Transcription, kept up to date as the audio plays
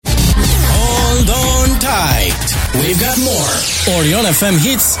We've got more Orion FM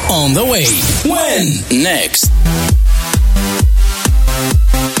hits on the way. When? Next.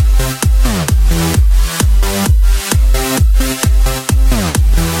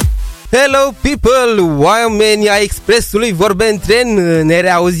 Hello people, oameni ai expresului Vorbe'n Tren, ne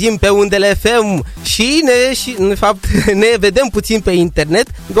reauzim pe undele FM și în fapt ne vedem puțin pe internet,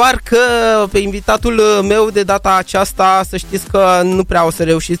 doar că pe invitatul meu de data aceasta să știți că nu prea o să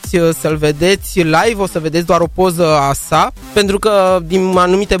reușiți să-l vedeți live, o să vedeți doar o poză a sa, pentru că din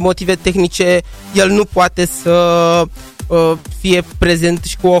anumite motive tehnice el nu poate să fie prezent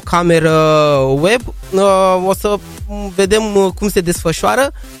și cu o cameră web. O să vedem cum se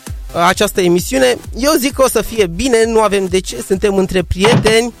desfășoară această emisiune. Eu zic că o să fie bine, nu avem de ce, suntem între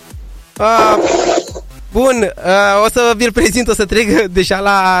prieteni. Bun, o să vi-l prezint, o să trec deja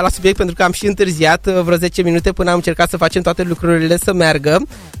la subiect pentru că am și întârziat vreo 10 minute până am încercat să facem toate lucrurile să meargă.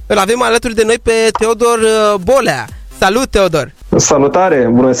 Îl avem alături de noi pe Theodor Bolea. Salut, Theodor! Salutare!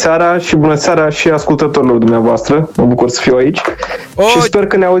 Bună seara și bună seara și ascultătorilor dumneavoastră. Mă bucur să fiu aici. Și sper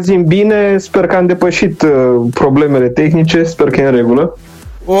că ne auzim bine, sper că am depășit problemele tehnice, sper că e în regulă.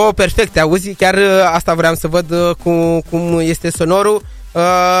 Perfect, te auzi, chiar asta vreau să văd cum este sonorul.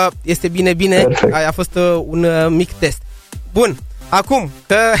 Este bine, perfect. A fost un mic test. Bun, acum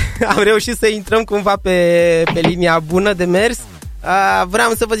că am reușit să intrăm cumva pe linia bună de mers,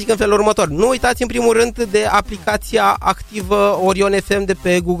 vreau să vă zic în felul următor. Nu uitați în primul rând de aplicația activă Orion FM de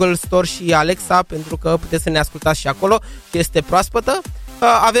pe Google Store și Alexa, pentru că puteți să ne ascultați și acolo, este proaspătă.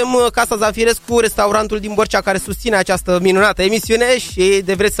 Avem Casa Zafirescu, restaurantul din Borcea, care susține această minunată emisiune și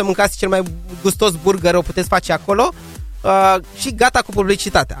de vreți să mâncați cel mai gustos burger, o puteți face acolo. Și gata cu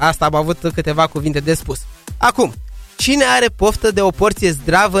publicitatea. Asta am avut câteva cuvinte de spus. Acum, cine are poftă de o porție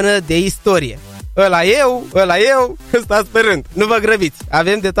zdravănă de istorie? Ăla eu, stați pe rând, nu vă grăbiți,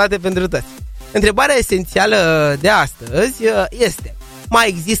 avem de toate pentru toți. Întrebarea esențială de astăzi este: mai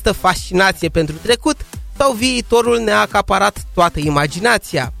există fascinație pentru trecut sau viitorul ne-a acaparat toată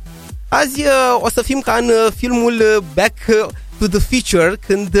imaginația? Azi o să fim ca în filmul Back to the Future,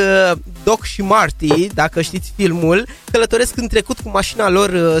 când Doc și Marty, dacă știți filmul, călătoresc în trecut cu mașina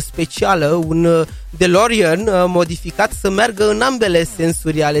lor specială, un DeLorean modificat să meargă în ambele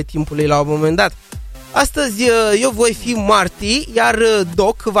sensuri ale timpului la un moment dat. Astăzi eu voi fi Marty, iar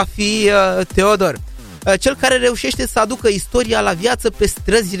Doc va fi Theodor, cel care reușește să aducă istoria la viață pe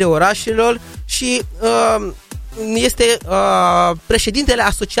străzile orașelor și este președintele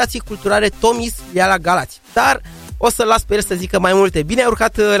Asociației Culturale Tomis filiala Galați. Dar o să las pe el să zică mai multe. Bine ai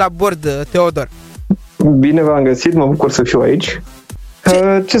urcat la bord, Theodor. Bine v-am găsit, mă bucur să fiu aici.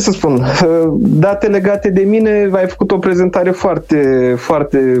 Ce să spun? Date legate de mine, ai făcut o prezentare foarte,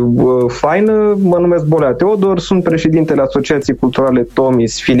 foarte faină. Mă numesc Bolea Theodor, sunt președintele Asociației Culturale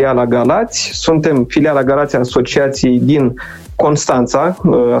Tomis filiala Galați. Suntem filiala Galați a Asociației din Constanța,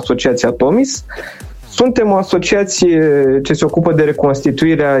 Asociația Tomis. Suntem o asociație ce se ocupă de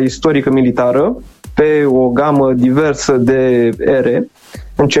reconstituirea istorică militară pe o gamă diversă de ere,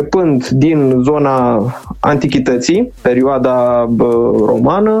 începând din zona antichității, perioada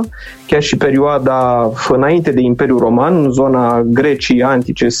romană, chiar și perioada înainte de Imperiul Roman, în zona Grecii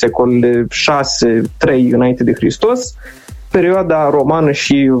antice, secolele 6-3 înainte de Hristos, perioada romană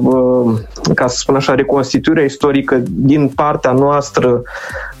și, ca să spun așa, reconstituirea istorică din partea noastră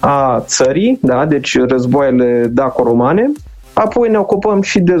a țării, da? Deci războaiele daco-romane. Apoi ne ocupăm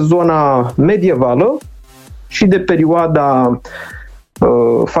și de zona medievală și de perioada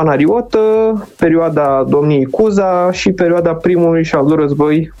fanariotă, perioada domniei Cuza și perioada primului și al doilea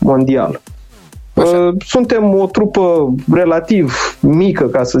război mondial. Suntem o trupă relativ mică,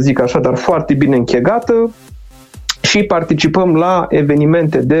 ca să zic așa, dar foarte bine închegată și participăm la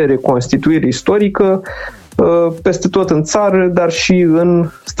evenimente de reconstituire istorică peste tot în țară, dar și în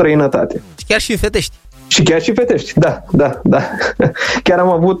străinătate. Și chiar și în Fetești. Și chiar și Fetești, da. Chiar am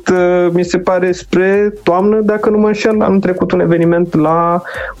avut, mi se pare, spre toamnă, dacă nu mă înșel, anul trecut un eveniment la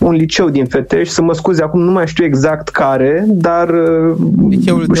un liceu din Fetești. Să mă scuze, acum nu mai știu exact care, dar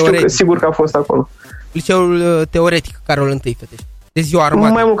știu că sigur că a fost acolo. Liceul teoretic Carol I Fetești. De ziua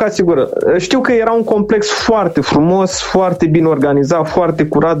armatei. Mai mult ca sigură. Știu că era un complex foarte frumos, foarte bine organizat, foarte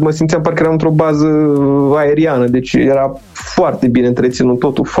curat. Mă simțeam parcă era într-o bază aeriană, deci era foarte bine întreținut,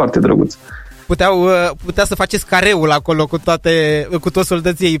 totul foarte drăguț. Putea să faceți careul acolo cu toți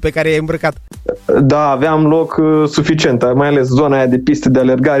soldății pe care i-ai îmbrăcat. Da, aveam loc suficient, mai ales zona aia de piste de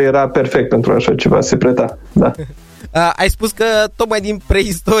alergare era perfect pentru așa ceva, se preta. Da. Ai spus că tocmai din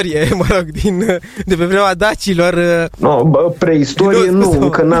preistorie, mă rog, de pe vremea dacilor. Preistorie nu,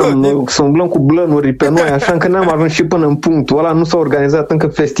 încă n-am, să umblăm cu blănuri pe noi, așa că n-am ajuns și până în punctul ăla, nu s-au organizat încă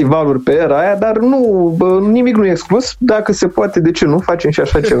festivaluri pe era aia, dar nu, nimic nu e exclus, dacă se poate, de ce nu, facem și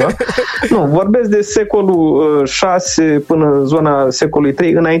așa ceva. Nu, vorbesc de secolul 6 până zona secolului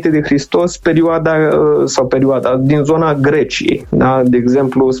 3 înainte de Hristos, perioada din zona Greciei, da? De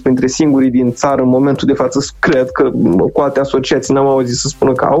exemplu, sunt printre singurii din țară în momentul de față, cred că cu alte asociații n-am auzit să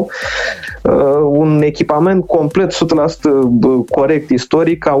spună că au un echipament complet 100% corect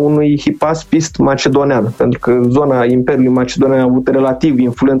istoric a unui hipaspist macedonean, pentru că zona Imperiului Macedonian a avut relativ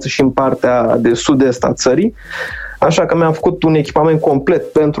influență și în partea de sud-est a țării. Așa că mi-am făcut un echipament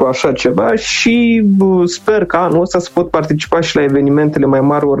complet pentru așa ceva și sper că anul ăsta să pot participa și la evenimentele mai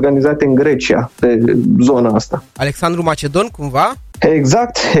mari organizate în Grecia, pe zona asta. Alexandru Macedon, cumva?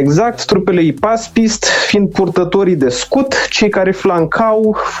 Exact. Trupele Hipaspist fiind purtătorii de scut, cei care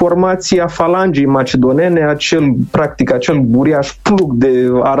flancau formația falangei macedonene, acel uriaș plug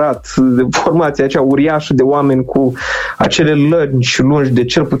de arat, de formația aceea uriașă de oameni cu acele lănci lungi de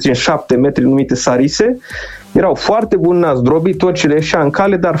cel puțin 7 metri numite sarise. Erau foarte buni nazdrobii, tot ce le ieșea în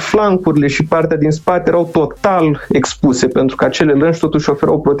cale, dar flancurile și partea din spate erau total expuse, pentru că acele lănci totuși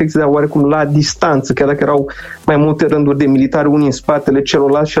oferau protecție, dar oarecum la distanță, chiar dacă erau mai multe rânduri de militari, unii în spatele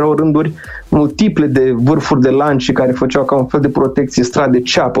celorlalți și erau rânduri multiple de vârfuri de lanci care făceau ca un fel de protecție strat de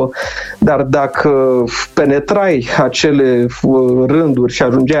ceapă, dar dacă penetrai acele rânduri și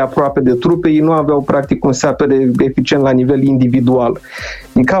ajungeai aproape de trupe, ei nu aveau practic cum se apere eficient la nivel individual.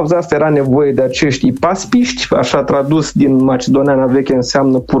 Din cauza asta era nevoie de acești ipaspiști, așa tradus din macedoneana veche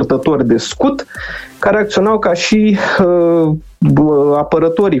înseamnă purtători de scut, care acționau ca și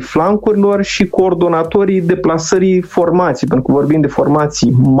apărătorii flancurilor și coordonatorii deplasării formații, pentru că vorbim de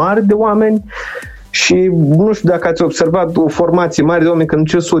formații mari de oameni și nu știu dacă ați observat o formație mare de oameni când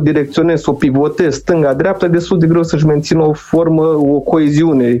încerci să o direcționezi, să o pivotezi stânga-dreapta, destul de greu să-și mențină o formă, o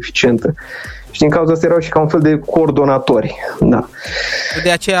coeziune eficientă. Și din cauza asta erau și ca un fel de coordonatori. Da. De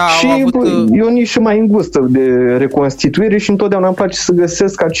aceea și au avut... e o nișă mai îngustă de reconstituire și întotdeauna îmi place să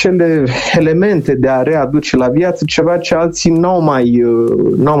găsesc acele elemente de a readuce la viață ceva ce alții n-au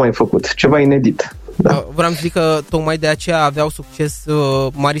mai făcut, ceva inedit. Da. Vreau să zic că tocmai de aceea aveau succes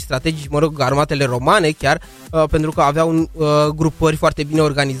mari strategici, mă rog, armatele romane chiar, pentru că aveau grupări foarte bine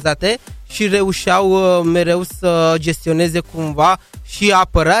organizate și reușeau mereu să gestioneze cumva și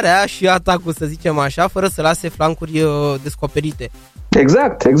apărarea și atacul, să zicem așa, fără să lase flancuri descoperite.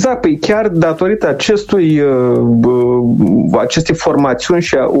 Exact. Păi chiar datorită acestei formațiuni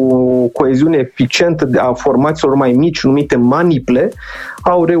și o coeziune eficientă a formațiilor mai mici, numite maniple,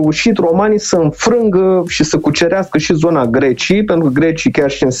 au reușit romanii să înfrângă și să cucerească și zona Greciei, pentru că grecii chiar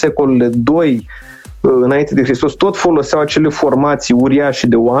și în secolele 2 înainte de Hristos tot foloseau acele formații uriașe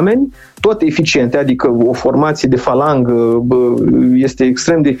de oameni, tot eficiente, adică o formație de falangă este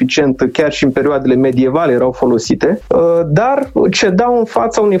extrem de eficientă, chiar și în perioadele medievale erau folosite, dar cedau în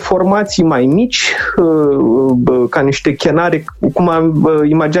fața unei formații mai mici, ca niște chenare,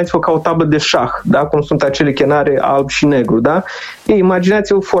 imaginați-vă ca o tablă de șah, da? Cum sunt acele chenare alb și negru, da? Ei,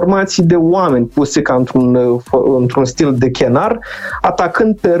 imaginați-vă formații de oameni puse ca într-un stil de chenar,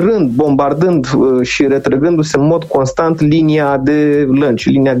 atacând pe rând, bombardând și retrăgându-se în mod constant linia de lănci,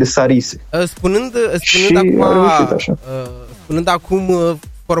 linia de sarise. Spunând acum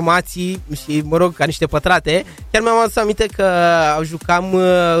formații și, mă rog, ca niște pătrate, chiar mi-am adus aminte că jucam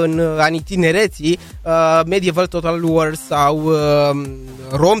în anii tinereții Medieval Total War sau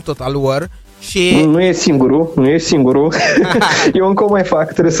Rome Total War. Și... Nu e singurul. Eu încă mai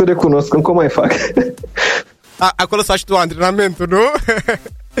fac, trebuie să recunosc, încă mai fac. Acolo să faci tu antrenamentul, nu?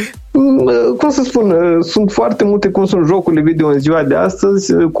 Cum să spun, sunt foarte multe, cum sunt jocurile video în ziua de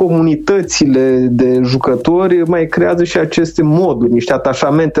astăzi, comunitățile de jucători mai creează și aceste moduri, niște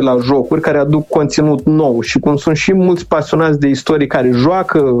atașamente la jocuri care aduc conținut nou și cum sunt și mulți pasionați de istorie care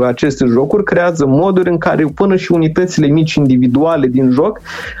joacă aceste jocuri, creează moduri în care până și unitățile mici individuale din joc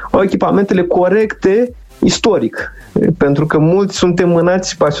au echipamentele corecte istoric. Pentru că mulți suntem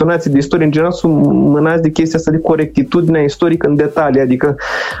mânați, pasionați de istorie, în general sunt mânați de chestia asta de corectitudinea istorică în detalii. Adică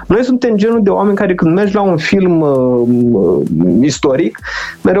noi suntem genul de oameni care când mergi la un film istoric,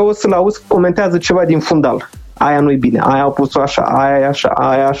 mereu o să-l auzi că comentează ceva din fundal. Aia nu-i bine, aia au pus-o așa, aia e așa,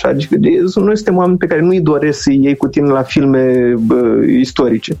 aia așa. Adică noi suntem oameni pe care nu-i doresc să-i iei cu tine la filme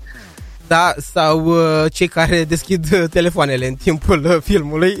istorice. Da, sau cei care deschid telefoanele în timpul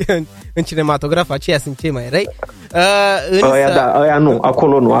filmului în cinematograf, aceia sunt cei mai răi. Aia nu,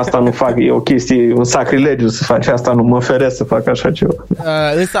 acolo nu, asta nu fac, e o chestie, un sacrilegiu să faci asta, nu mă feresc să fac așa ceva.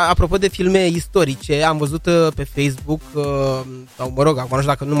 Însă, apropo de filme istorice, am văzut pe Facebook, sau mă rog, acum nu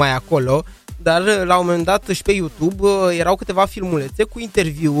știu dacă numai acolo, dar la un moment dat și pe YouTube erau câteva filmulețe cu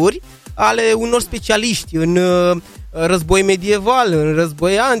interviuri ale unor specialiști în război medieval, în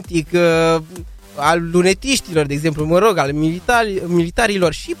război antic, al lunetiștilor, de exemplu, mă rog, al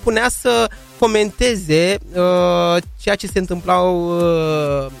militarilor, și punea să comenteze ceea ce se întâmplau,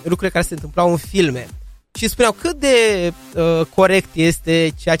 lucrurile care se întâmplau în filme. Și spuneau cât de corect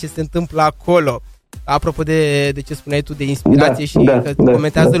este ceea ce se întâmplă acolo. Apropo de ce spuneai tu de inspirație că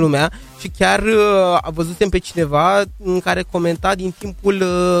comentează lumea. Și chiar văzusem pe cineva în care comenta din timpul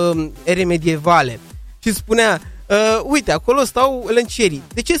erei medievale. Și spunea, uite, acolo stau lăncierii.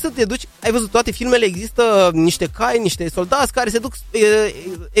 De ce să te duci? Ai văzut, toate filmele există niște cai, niște soldați care se duc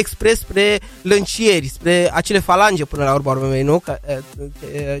expres spre lăncieri, spre acele falange până la urmă, nu?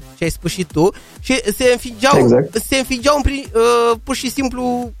 Ce ai spus și tu. Și se înfigeau pur și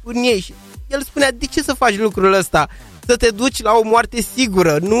simplu în ei. Și el spunea, de ce să faci lucrul ăsta? Să te duci la o moarte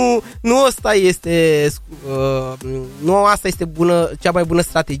sigură. Nu asta este cea mai bună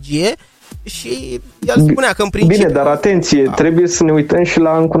strategie. Și el spunea că în principiu... Bine, dar atenție, trebuie să ne uităm și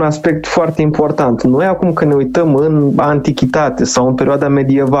la un aspect foarte important. Noi acum că ne uităm în antichitate sau în perioada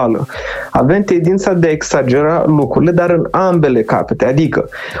medievală, avem tendința de a exagera lucrurile, dar în ambele capete. Adică,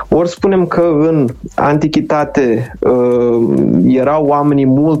 ori spunem că în antichitate erau oamenii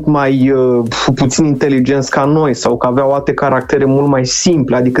mult mai puțin inteligenți ca noi sau că aveau alte caractere mult mai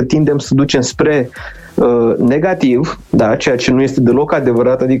simple, adică tindem să ducem spre negativ, da, ceea ce nu este deloc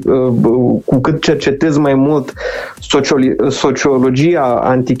adevărat, adică cu cât cercetezi mai mult sociologia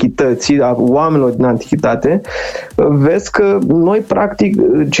antichității, a oamenilor din antichitate, vezi că noi practic,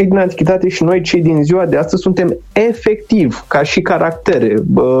 cei din antichitate și noi cei din ziua de astăzi suntem efectiv, ca și caractere,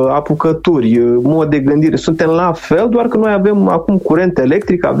 apucături, mod de gândire, suntem la fel, doar că noi avem acum curent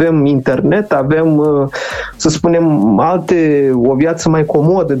electric, avem internet, avem, să spunem, o viață mai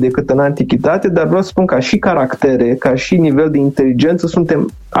comodă decât în antichitate, dar vreau să spun ca și caractere, ca și nivel de inteligență,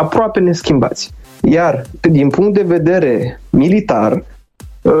 suntem aproape neschimbați. Iar, din punct de vedere militar,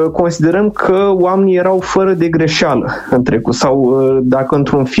 considerăm că oamenii erau fără de greșeală în trecut. Sau dacă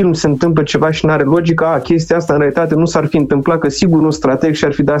într-un film se întâmplă ceva și nu are logică, chestia asta în realitate nu s-ar fi întâmplat, că sigur un strateg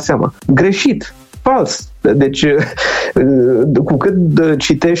și-ar fi dat seama. Greșit! Fals. Deci, cu cât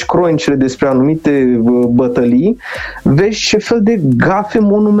citești cronicile despre anumite bătălii, vezi ce fel de gafe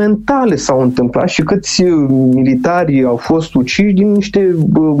monumentale s-au întâmplat și câți militari au fost uciși din niște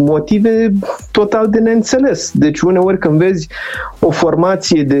motive total de neînțeles. Deci, uneori când vezi o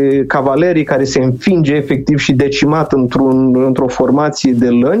formație de cavalerii care se înfinge efectiv și decimat într-o formație de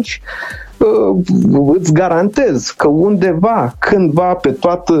lănci, îți garantez că undeva, cândva, pe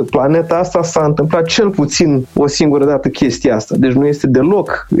toată planeta asta s-a întâmplat cel puțin o singură dată chestia asta. Deci nu este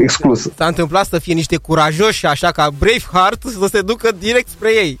deloc exclusă. S-a întâmplat să fie niște curajoși, așa ca Braveheart, să se ducă direct spre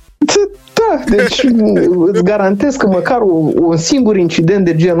ei. Da, deci îți garantez că măcar un singur incident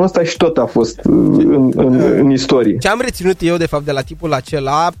de genul ăsta și tot a fost în istorie. Ce am reținut eu, de fapt, de la tipul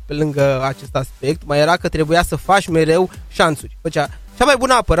acela, pe lângă acest aspect, mai era că trebuia să faci mereu șanțuri. Cea mai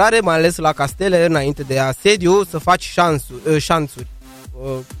bună apărare, mai ales la castele, înainte de asediu, să faci șanțuri.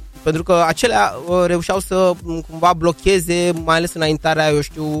 Pentru că acelea reușeau să cumva blocheze, mai ales înaintarea,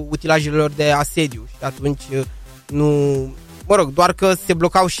 utilajelor de asediu. Și atunci doar că se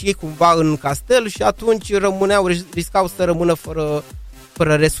blocau și ei cumva în castel și atunci riscau să rămână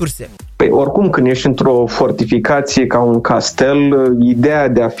fără resurse. Păi oricum, când ești într-o fortificație ca un castel, ideea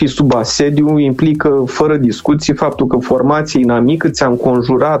de a fi sub asediu implică fără discuții faptul că formația inamică ți-a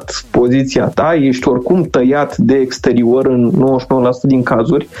înconjurat poziția ta, ești oricum tăiat de exterior în 99% din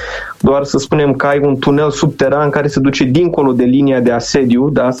cazuri, doar să spunem că ai un tunel subteran care se duce dincolo de linia de asediu,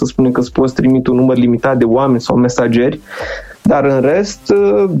 da? Să spunem că îți poți trimite un număr limitat de oameni sau mesageri, dar în rest,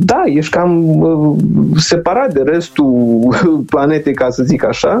 da, ești cam separat de restul planetei, ca să zic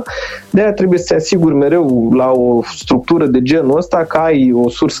așa. De-aia trebuie să te asiguri mereu la o structură de genul ăsta că ai o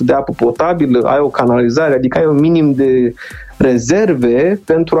sursă de apă potabilă, ai o canalizare, adică ai un minim de rezerve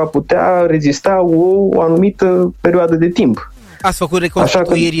pentru a putea rezista o anumită perioadă de timp. Ați făcut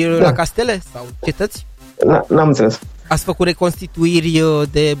reconstituiri la castele sau cetăți? N-am înțeles. Ați făcut reconstituiri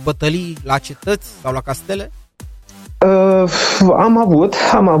de bătălii la cetăți sau la castele?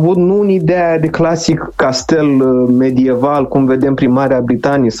 Am avut nu în ideea de clasic castel medieval, cum vedem prin Marea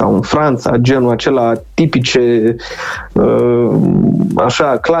Britanie sau în Franța, genul acela tipice,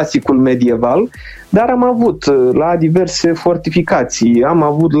 așa, clasicul medieval, dar am avut la diverse fortificații, am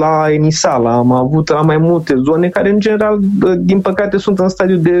avut la Enisala, am avut la mai multe zone care în general, din păcate, sunt în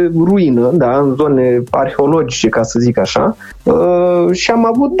stadiu de ruină, da, în zone arheologice, ca să zic așa, și am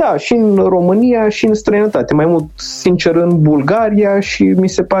avut, da, și în România și în străinătate, mai mult, sincer, în Bulgaria și mi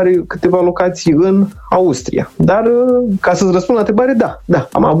se pare câteva locații în Austria. Dar, ca să-ți răspund la întrebare, da,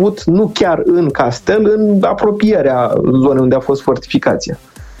 am avut, nu chiar în castel, în apropierea zonei unde a fost fortificația.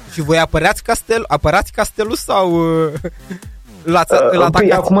 Și voi apărați castelul sau îl atacați?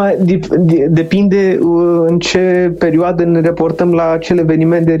 Păi acum depinde în ce perioadă ne reportăm la acel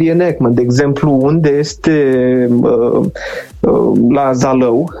eveniment de reenactment. De exemplu, unde este la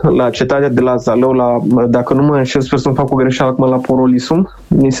Zalău, la cetatea de la Zalău, dacă nu mă înșel, sper să-mi fac o greșeală acum, la Porolisum,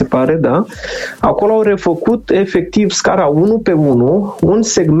 mi se pare, da. Acolo au refăcut efectiv scara 1 pe 1 un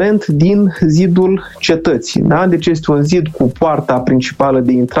segment din zidul cetății. Da? Deci este un zid cu poarta principală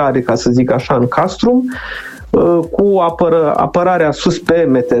de intrare, ca să zic așa, în castrum, cu apărarea sus pe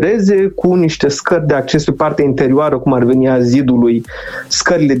metereze, cu niște scări de acces pe partea interioară, cum ar veni a zidului,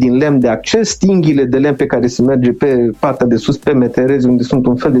 scările din lemn de acces, stinghile de lemn pe care se merge pe partea de sus pe metereze, unde sunt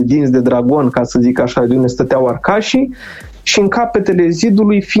un fel de dinți de dragon, ca să zic așa, de unde stăteau arcașii, și în capetele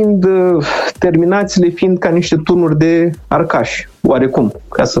zidului terminațiile fiind ca niște turnuri de arcași, oarecum,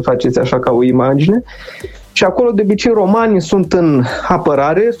 ca să faceți așa ca o imagine. Și acolo, de obicei, romanii sunt în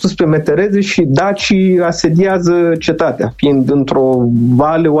apărare, sus pe metereze, și dacii asediază cetatea, fiind într-o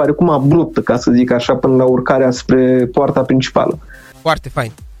vale oarecum abruptă, ca să zic așa, până la urcarea spre poarta principală. Foarte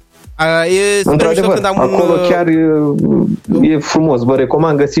fain. Într-adevăr, acolo chiar e frumos. Vă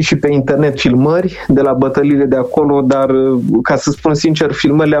recomand, găsiți și pe internet filmări de la bătăliile de acolo, dar, ca să spun sincer,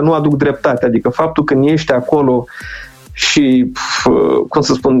 filmările nu aduc dreptate. Adică faptul că ești acolo și, cum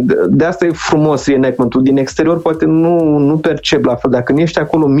să spun, de asta e frumos reenactment-ul. Din exterior poate nu percep la fel. Dacă nu ești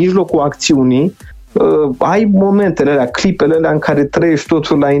acolo în mijlocul acțiunii, ai momentele alea, clipele alea în care trăiești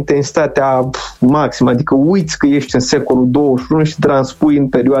totul la intensitatea maximă, adică uiți că ești în secolul 21 și transpui în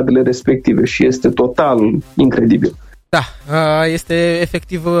perioadele respective și este total incredibil. Da, este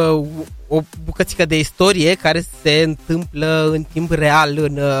efectiv o bucățică de istorie care se întâmplă în timp real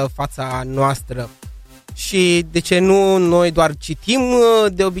în fața noastră. Și de ce nu, noi doar citim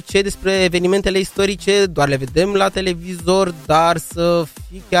de obicei despre evenimentele istorice, doar le vedem la televizor, dar să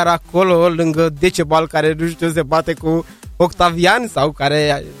fii chiar acolo lângă Decebal, care nu știu, se bate cu Octavian sau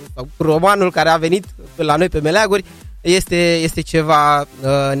romanul care a venit la noi pe meleaguri, este ceva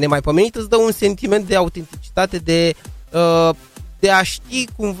nemaipomenit. Îți dă un sentiment de autenticitate, de a ști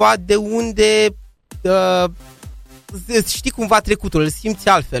cumva de unde știi cumva trecutul, îl simți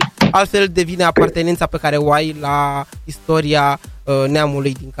altfel devine apartenența pe care o ai la istoria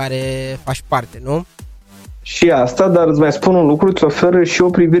neamului din care faci parte, nu? Și asta, dar îți mai spun un lucru, îți oferă și o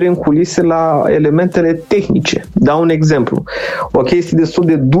privire în culise la elementele tehnice. Dau un exemplu. O chestie destul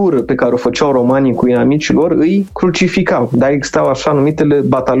de dură pe care o făceau romanii cu inamicii lor, îi crucificau. Da, existau așa numitele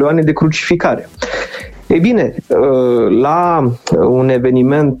batalioane de crucificare. Ei bine, la un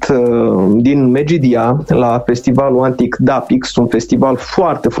eveniment din Megidia, la festivalul antic Dapix, un festival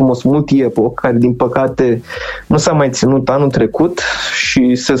foarte frumos, multi-epoc, care din păcate nu s-a mai ținut anul trecut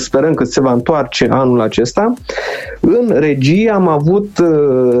și să sperăm că se va întoarce anul acesta, în regie am avut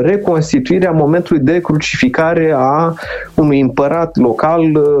reconstituirea momentului de crucificare a unui împărat local,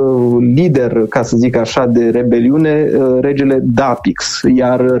 lider, ca să zic așa, de rebeliune, regele Dapix,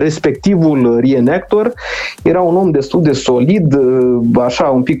 iar respectivul reenactor era un om destul de solid, așa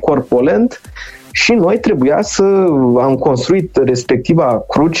un pic corpulent, și noi trebuia am construit respectiva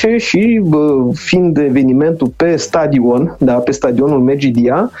cruce și, fiind evenimentul pe stadion, da, pe stadionul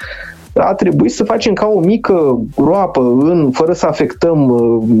Megidia, a trebuit să facem ca o mică groapă fără să afectăm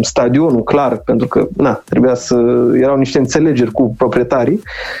stadionul, clar, pentru că erau niște înțelegeri cu proprietarii,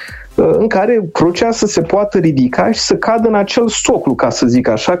 în care crucea să se poată ridica și să cadă în acel soclu, ca să zic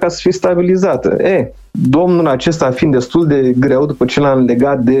așa, ca să fie stabilizată. Domnul acesta fiind destul de greu după ce l-am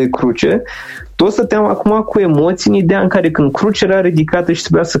legat de cruce, toți stăteam acum cu emoții în ideea în care când crucea era ridicată și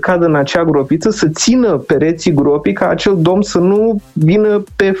trebuia să cadă în acea gropiță, să țină pereții gropii ca acel domn să nu vină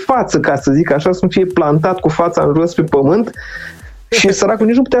pe față, ca să zic așa, să nu fie plantat cu fața în jos pe pământ. Și săracul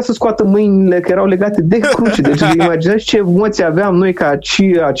nici nu putea să scoată mâinile, că erau legate de cruce. Deci imaginați ce emoții aveam noi ca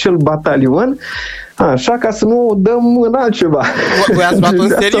acel batalion. Așa, ca să nu o dăm în altceva. Voi ați luat în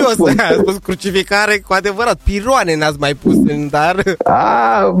serios, ați spus crucificare cu adevărat, piroane n-ați mai pus în dar.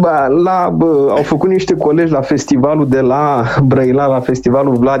 Au făcut niște colegi la festivalul de la Brăila, la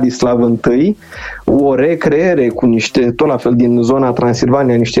festivalul Vladislav I, o recreere cu niște, tot la fel din zona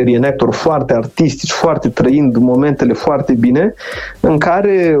Transilvania, niște reenactori foarte artistici, foarte trăind momentele foarte bine, în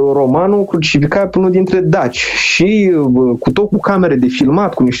care romanul crucifica pe unul dintre daci și cu camere de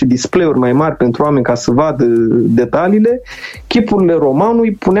filmat, cu niște display-uri mai mari pentru oameni ca să vadă detaliile, chipurile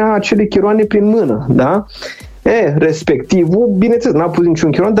romanului punea acele chiroane prin mână, da? Respectivul, bineînțeles, n-a pus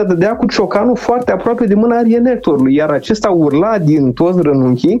niciun chiron, dar dădea cu ciocanul foarte aproape de mâna reenactorului, iar acesta urla din toți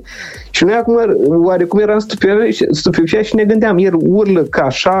rânunchii și noi acum oarecum eram stupefiați și ne gândeam, el urlă că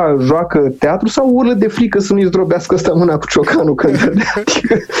așa joacă teatru sau urlă de frică să nu-i zdrobească ăsta mâna cu ciocanul când dădea?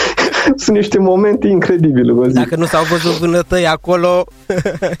 Adică sunt niște momente incredibile, vă zic. Dacă nu s-au văzut vânătăi acolo,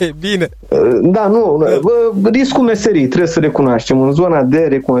 e bine. Da, nu, riscul meserii, trebuie să recunoaștem. În zona de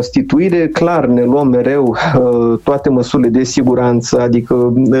reconstituire, clar ne luăm mereu toate măsurile de siguranță,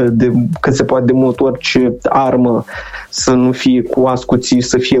 adică de cât se poate de mult orice armă să nu fie cu ascuții,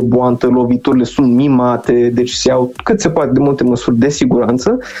 să fie boantă, loviturile sunt mimate, deci se iau cât se poate de multe măsuri de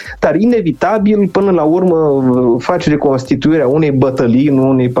siguranță, dar inevitabil, până la urmă, faci reconstituirea unei bătălii, nu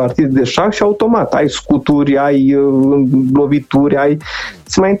unei partide de șah și automat ai scuturi, ai lovituri,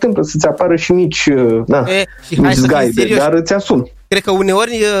 se mai întâmplă să-ți apară și mici zgaibe, dar îți asumi. Cred că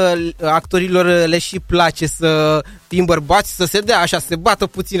uneori actorilor le și place să fim bărbați, să se dea așa, să se bată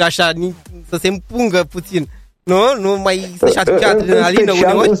puțin așa, să se împungă puțin. Nu mai să-și aduce adrenalină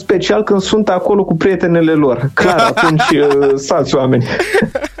uneori? În special când sunt acolo cu prietenele lor. Clar, atunci stați oameni.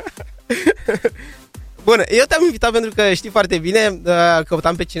 Bun, eu te-am invitat pentru că știi foarte bine,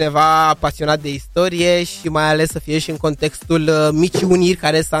 căutam pe cineva pasionat de istorie și mai ales să fie și în contextul Micii Uniri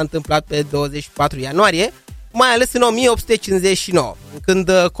care s-a întâmplat pe 24 ianuarie, mai ales în 1859,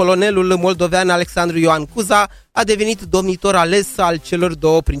 când colonelul moldovean Alexandru Ioan Cuza a devenit domnitor ales al celor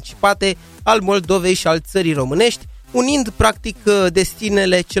două principate, al Moldovei și al țării românești, unind practic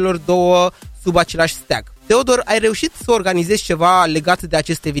destinele celor două sub același steag. Theodor, ai reușit să organizezi ceva legat de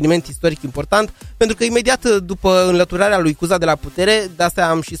acest eveniment istoric important, pentru că imediat după înlăturarea lui Cuza de la putere, de asta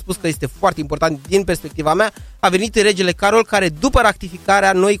am și spus că este foarte important din perspectiva mea, a venit regele Carol, care după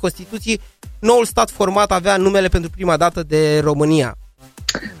ratificarea noii Constituții, noul stat format avea numele pentru prima dată de România.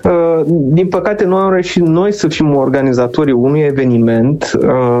 Din păcate nu am reușit noi să fim organizatorii unui eveniment.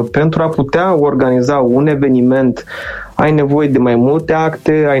 Pentru a putea organiza un eveniment ai nevoie de mai multe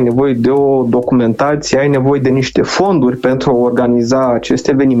acte, ai nevoie de o documentație, ai nevoie de niște fonduri pentru a organiza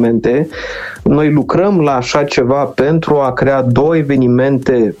aceste evenimente. Noi lucrăm la așa ceva pentru a crea 2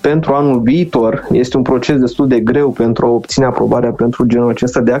 evenimente pentru anul viitor. Este un proces destul de greu pentru a obține aprobarea pentru genul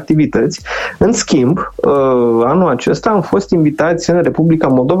acesta de activități. În schimb, anul acesta am fost invitați în Republica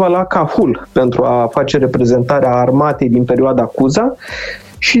Moldova la Cahul pentru a face reprezentarea armatei din perioada Cuza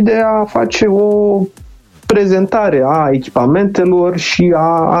și de a face o prezentare a echipamentelor și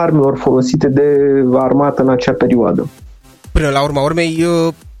a armelor folosite de armată în acea perioadă. Până la urma urmei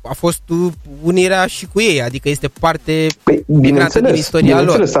a fost unirea și cu ei, adică este parte integrată din istoria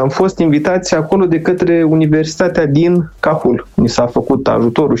lor. Am fost invitați acolo de către Universitatea din Cahul. Ni s-a făcut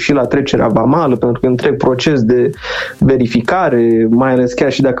ajutorul și la trecerea vamală, pentru că întreg proces de verificare, mai ales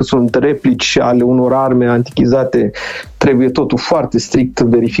chiar și dacă sunt replici ale unor arme antichizate, trebuie totul foarte strict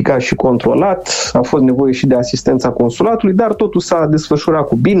verificat și controlat. A fost nevoie și de asistența consulatului, dar totul s-a desfășurat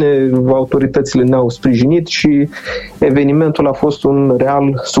cu bine, autoritățile ne-au sprijinit și evenimentul a fost un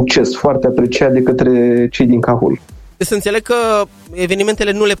real succes, foarte apreciat de către cei din Cahul. Să înțeleg că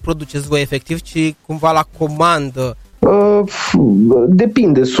evenimentele nu le produceți voi efectiv, ci cumva la comandă.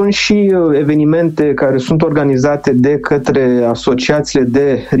 Depinde. Sunt și evenimente care sunt organizate de către asociațiile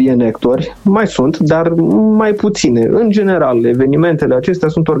de reenactori. Mai sunt, dar mai puține. În general, evenimentele acestea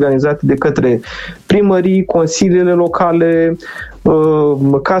sunt organizate de către primării, consiliile locale,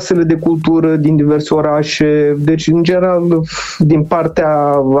 casele de cultură din diverse orașe. Deci, în general, din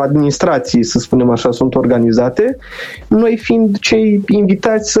partea administrației, să spunem așa, sunt organizate. Noi fiind cei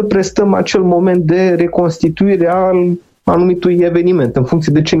invitați să prestăm acel moment de reconstituire al anumitui eveniment, în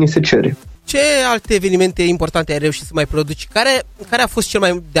funcție de ce ni se cere. Ce alte evenimente importante ai reușit să mai produci? Care a fost cel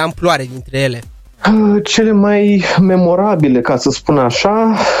mai de amploare dintre ele? Cele mai memorabile, ca să spun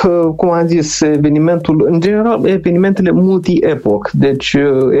așa, cum am zis, evenimentul, în general, evenimentele multi-epoch, deci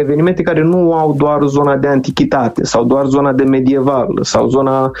evenimente care nu au doar zona de antichitate sau doar zona de medieval sau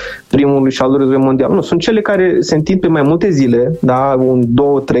zona primului și al doilea război mondial. Nu, sunt cele care se întind pe mai multe zile, da,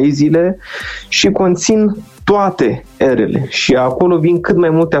 2-3 zile și conțin toate erele și acolo vin cât mai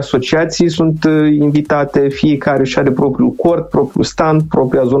multe asociații, sunt invitate, fiecare și are propriul cort, propriul stand,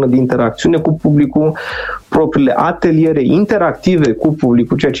 propria zonă de interacțiune cu publicul, propriile ateliere interactive cu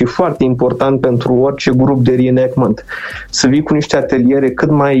publicul, ceea ce e foarte important pentru orice grup de reenactment. Să vii cu niște ateliere cât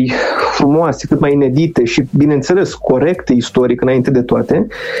mai frumoase, cât mai inedite și, bineînțeles, corecte istoric înainte de toate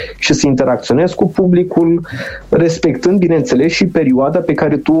și să interacționezi cu publicul, respectând, bineînțeles, și perioada pe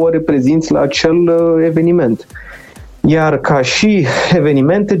care tu o reprezinți la acel eveniment. Iar ca și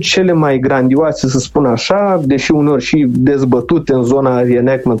evenimente cele mai grandioase, să spun așa, deși uneori și dezbătute în zona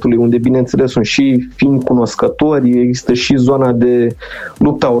reenactmentului, unde bineînțeles sunt și fiind cunoscători, există și zona de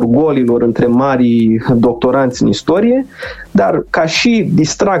lupta orgolilor între marii doctoranți în istorie, dar ca și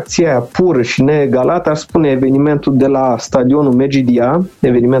distracția aia pură și neegalată, aș spune evenimentul de la stadionul Megidia,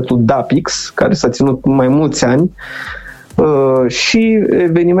 evenimentul DAPIX, care s-a ținut mai mulți ani, și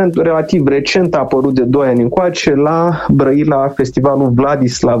evenimentul relativ recent a apărut de 2 ani încoace la Brăila, festivalul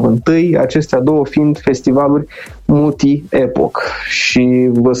Vladislav I, acestea două fiind festivaluri multi-epoc. Și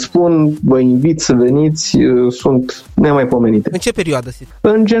vă spun, vă invit să veniți, sunt nemaipomenite. În ce perioadă?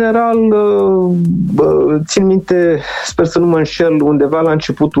 În general, țin minte, sper să nu mă înșel, undeva la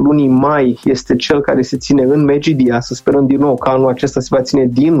începutul lunii mai este cel care se ține în Megidia, să sperăm din nou că anul acesta se va ține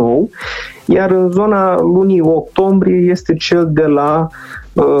din nou, iar în zona lunii octombrie este cel de la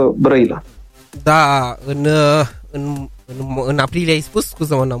Brăila. Da, în aprilie ai spus?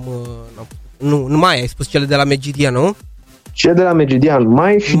 Scuză-mă, nu, în mai ai spus cele de la Megidia, nu? Cel de la Megidia în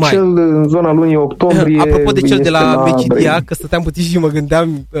mai și mai. Cel în zona lunii octombrie. Apropo de cel de la Megidia, Brăila. că stăteam puțin și mă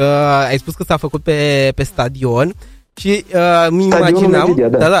gândeam, ai spus că s-a făcut pe stadion și mi imaginam, Megidia,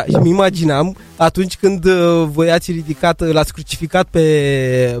 da. Și mi imaginam atunci când voi ați ridicat, l-ați crucificat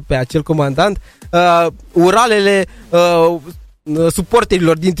pe acel comandant, uralele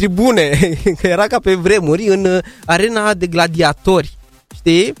suporterilor din tribune, că era ca pe vremuri în arena de gladiatori,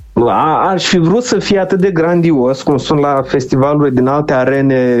 știi? Aș fi vrut să fie atât de grandios cum sunt la festivalurile din alte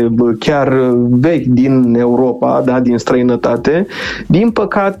arene chiar vechi din Europa, da, din străinătate. Din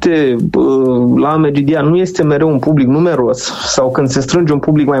păcate, la Megidia nu este mereu un public numeros, sau când se strânge un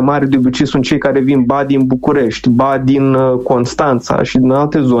public mai mare, de obicei sunt cei care vin ba din București, ba din Constanța și din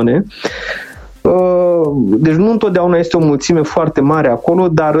alte zone. Deci nu întotdeauna este o mulțime foarte mare acolo,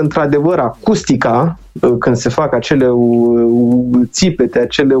 dar într-adevăr acustica, când se fac acele țipete,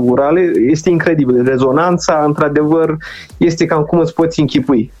 acele urale, este incredibil. Rezonanța, într-adevăr, este cam cum îți poți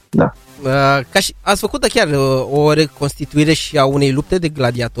închipui. Da. Ați făcut chiar o reconstituire și a unei lupte de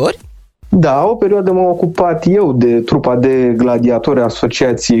gladiatori? Da, o perioadă m-am ocupat eu de trupa de gladiatori a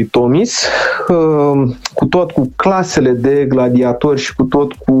Asociației Tomis, cu clasele de gladiatori și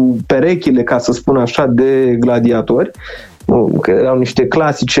cu perechile, ca să spun așa, de gladiatori, că erau niște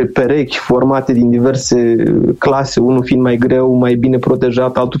clasice perechi formate din diverse clase, unul fiind mai greu, mai bine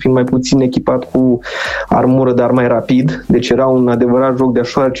protejat, altul fiind mai puțin echipat cu armură, dar mai rapid, deci era un adevărat joc de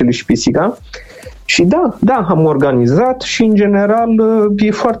șoarcele și pisica. Și da, am organizat și în general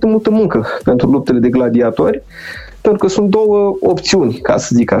e foarte multă muncă pentru luptele de gladiatori, pentru că sunt două opțiuni, ca să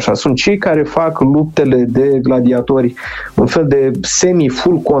zic așa. Sunt cei care fac luptele de gladiatori un fel de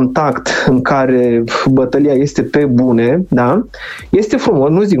semi-full contact în care bătălia este pe bune, da? Este frumos,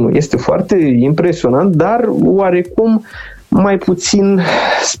 nu zic nu, este foarte impresionant, dar oarecum mai puțin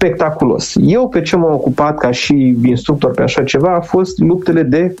spectaculos. Eu pe ce m-am ocupat ca și instructor pe așa ceva a fost luptele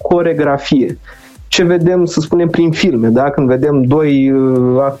de coregrafie. Ce vedem, să spunem, prin filme, da? Când vedem doi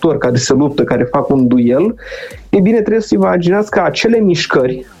actori care se luptă, care fac un duel, e bine, trebuie să imaginați că acele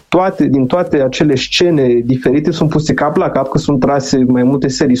mișcări, din toate acele scene diferite sunt puse cap la cap, că sunt trase mai multe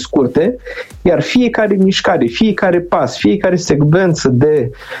serii scurte, iar fiecare mișcare, fiecare pas, fiecare secvență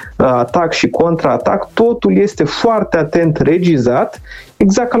de atac și contraatac, totul este foarte atent regizat,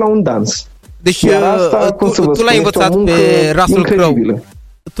 exact ca la un dans. Deci asta, tu l-ai învățat pe Russell Crowe.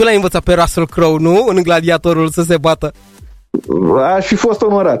 Tu l-ai învățat pe Russell Crowe, nu? În Gladiatorul să se bată. Aș fi fost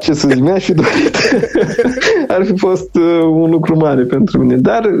onorat, ce să zic, mi-aș fi dorit. Ar fi fost un lucru mare pentru mine.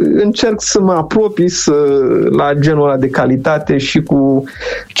 Dar încerc să mă apropii la genul ăla de calitate și cu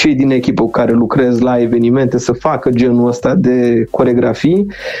cei din echipă cu care lucrez la evenimente să facă genul ăsta de coregrafii.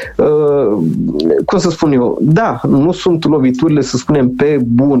 Cum să spun eu? Da, nu sunt loviturile, să spunem, pe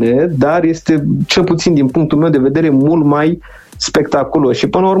bune, dar este, cel puțin din punctul meu de vedere, mult mai spectaculos. Și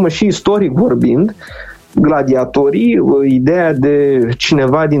până la urmă și istoric vorbind, gladiatorii, ideea de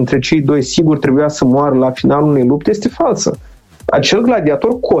cineva dintre cei doi sigur trebuia să moară la finalul unei lupte este falsă. acel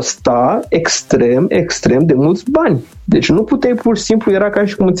gladiator costa extrem de mulți bani. Deci nu puteai pur și simplu, era ca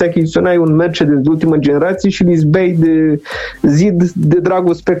și cum îți achiziționai un Mercedes de ultimă generație și îl izbeai de zid de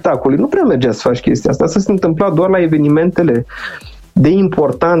dragul spectacolului. Nu prea mergea să faci chestia asta. Asta se întâmpla doar la evenimentele de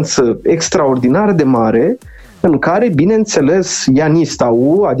importanță extraordinar de mare, în care, bineînțeles,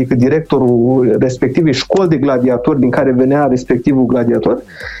 Ianistau, adică directorul respectivei școli de gladiatori din care venea respectivul gladiator,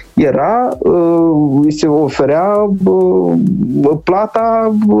 îi se oferea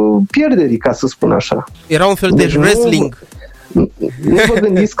plata pierderii, ca să spun așa. Era un fel de wrestling. Nu vă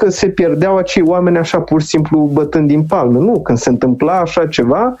gândiți că se pierdeau acei oameni așa pur și simplu bătând din palme. Nu, când se întâmpla așa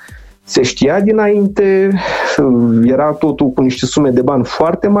ceva, se știa dinainte, era totul cu niște sume de bani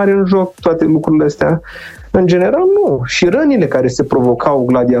foarte mari în joc, toate lucrurile astea. În general, nu. Și rănile care se provocau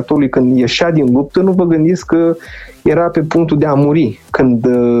gladiatorului când ieșea din luptă, nu vă gândiți că era pe punctul de a muri când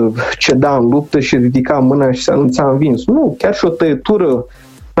ceda în luptă și ridica mâna și se anunța învins. Nu, chiar și o tăietură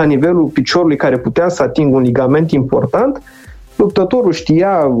la nivelul piciorului care putea să atingă un ligament important, luptătorul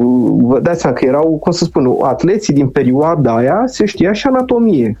știa, vă dați seama că erau, cum să spun, atleții din perioada aia, se știa și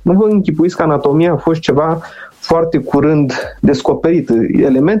anatomie. Nu vă închipuiți că anatomia a fost ceva foarte curând descoperit.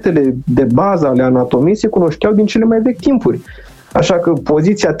 Elementele de bază ale anatomiei se cunoșteau din cele mai vechi timpuri. Așa că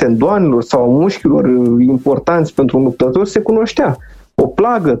poziția tendoanelor sau mușchilor importanți pentru un luptător se cunoștea. O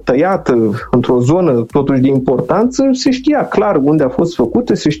plagă tăiată într-o zonă totuși de importanță, se știa clar unde a fost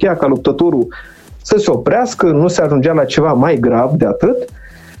făcută, se știa ca luptătorul să se oprească, nu se ajungea la ceva mai grav de atât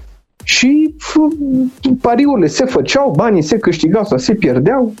și pariurile se făceau, banii se câștigau sau se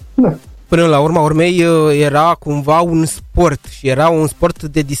pierdeau. Da. Până la urma urmei era cumva un sport și era un sport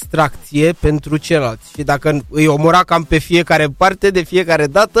de distracție pentru ceilalți și dacă îi omora cam pe fiecare parte de fiecare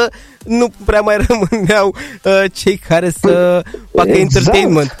dată, nu prea mai rămâneau cei care să facă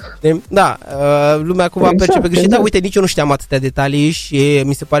entertainment. Da, lumea cumva percepe greșit, dar uite, nici eu nu știam atâtea detalii și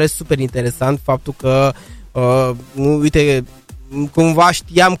mi se pare super interesant faptul că uite, cumva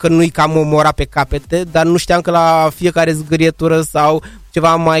știam că nu-i cam omora pe capete, dar nu știam că la fiecare zgârietură sau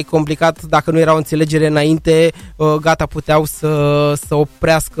ceva mai complicat, dacă nu era o înțelegere înainte, gata, puteau să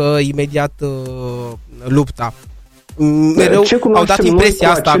oprească imediat lupta. Mereu au dat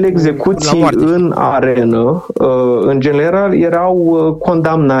impresia asta acele execuții în arenă, în general erau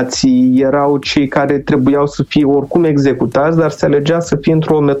condamnații, erau cei care trebuiau să fie oricum executați, dar se alegea să fie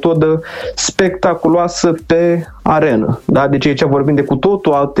într-o metodă spectaculoasă pe arenă. Da? Deci aici vorbim de cu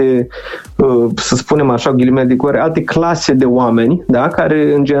totul alte, să spunem așa, ghilimele de culoare, alte clase de oameni, da?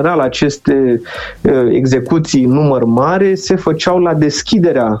 Care în general aceste execuții în număr mare se făceau la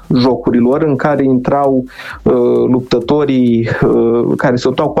deschiderea jocurilor în care intrau luptătorii care se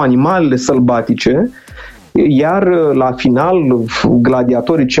luptau cu animalele sălbatice, iar la final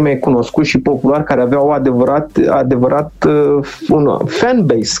gladiatorii cei mai cunoscuți și populari care aveau adevărat un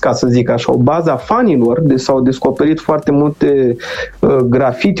fanbase, ca să zic așa, o bază a fanilor, s-au descoperit foarte multe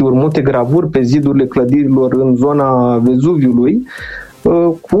grafitiuri, multe gravuri pe zidurile clădirilor în zona Vezuviului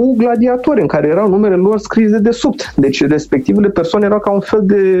cu gladiatori în care erau numele lor scris de desubt. Deci respectivele persoane erau ca un fel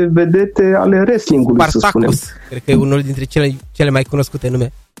de vedete ale wrestling-ului, să spunem. Cred că e unul dintre cele mai cunoscute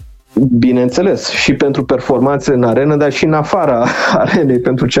nume. Bineînțeles, și pentru performanțe în arenă, dar și în afara arenei,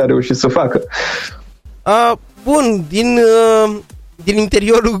 pentru ce a reușit să facă. Bun, din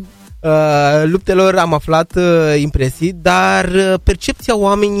interiorul luptelor am aflat impresii, dar percepția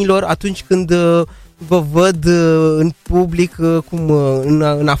oamenilor atunci când vă văd în public, cum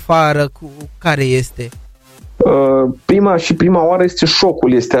în afară, care este? Prima oară este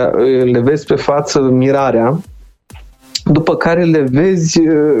șocul, le vezi pe față mirarea, după care le vezi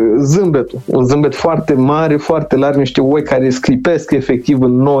zâmbetul, un zâmbet foarte mare, foarte larg, niște oi care sclipesc efectiv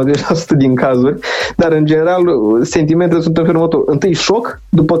în 90% din cazuri, dar în general sentimentele sunt în felul următor. Întâi șoc,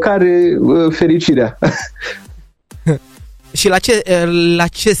 după care fericirea. Și la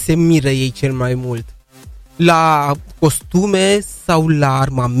ce se miră ei cel mai mult? La costume sau la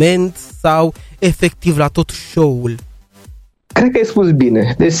armament sau efectiv la tot show-ul? Cred că ai spus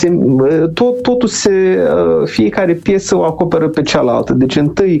bine. Deci totul fiecare piesă o acoperă pe cealaltă. Deci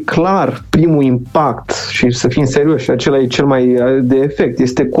întâi, clar, primul impact, și să fim serioși, acela e cel mai de efect,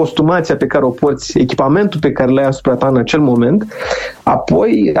 este costumația pe care o porți, echipamentul pe care l-ai asupra ta în acel moment,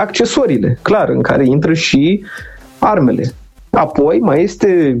 apoi accesoriile, clar, în care intră și armele. Apoi mai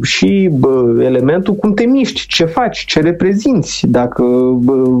este și elementul cum te miști, ce faci, ce reprezinți. Dacă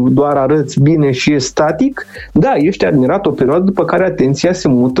doar arăți bine și e static, da, ești admirat o perioadă, după care atenția se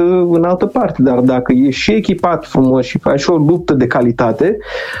mută în altă parte. Dar dacă ești și echipat frumos și faci o luptă de calitate,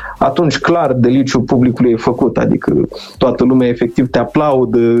 atunci clar deliciul publicului e făcut. Adică toată lumea efectiv te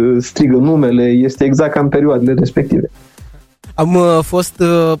aplaudă, strigă numele, este exact ca în perioadele respective. Am fost,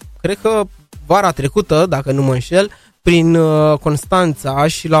 cred că vara trecută, dacă nu mă înșel, prin Constanța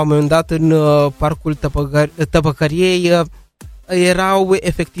și la un moment dat în parcul Tăpăcăriei erau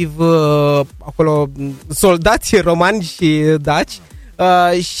efectiv acolo soldați romani și daci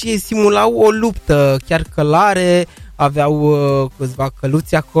și simulau o luptă, chiar călare, aveau câțiva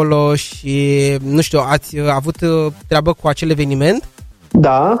căluți acolo și nu știu, ați avut treabă cu acel eveniment?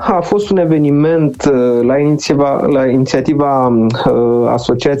 Da, a fost un eveniment la inițiativa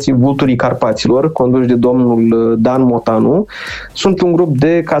Asociației Vulturii Carpaților, condus de domnul Dan Motanu. Sunt un grup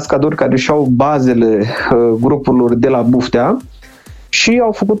de cascadori care și-au bazele grupurilor de la Buftea și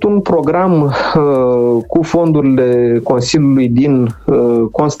au făcut un program cu fondurile Consiliului din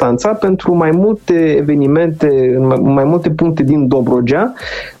Constanța pentru mai multe evenimente, în mai multe puncte din Dobrogea,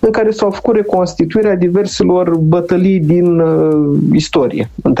 în care s-au făcut reconstituirea diverselor bătălii din istorie,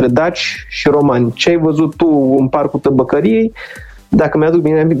 între daci și romani. Ce ai văzut tu în Parcul Tăbăcăriei, dacă mi-aduc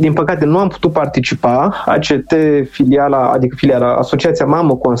bine, din păcate nu am putut participa. ACT, filiala Asociația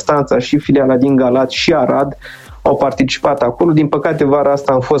Mamă Constanța și filiala din Galați și Arad au participat acolo. Din păcate, vara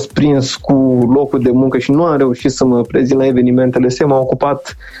asta am fost prins cu locul de muncă și nu am reușit să mă prezint la evenimentele astea. M-am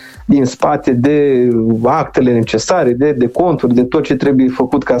ocupat din spate de actele necesare, de conturi, de tot ce trebuie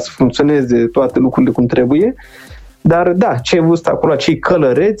făcut ca să funcționeze toate lucrurile cum trebuie. Dar da, ce ai văzut acolo, cei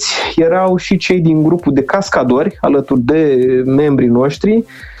călăreți, erau și cei din grupul de cascadori, alături de membrii noștri,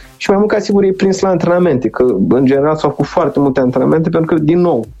 și mai mult ca sigur e prins la antrenamente, că în general s-au făcut foarte multe antrenamente, pentru că, din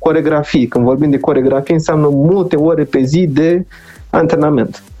nou, coregrafii, când vorbim de coregrafie, înseamnă multe ore pe zi de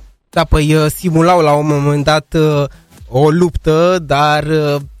antrenament. Da, păi simulau la un moment dat o luptă, dar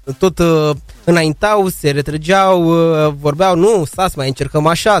tot înaintau, se retrăgeau, vorbeau, nu, stați, mai încercăm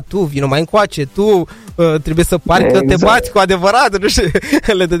așa, tu vino mai încoace, tu trebuie să pari că te bați cu adevărat, nu știu,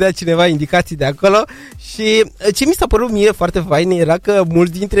 le dădea cineva indicații de acolo. Și ce mi s-a părut mie foarte fain era că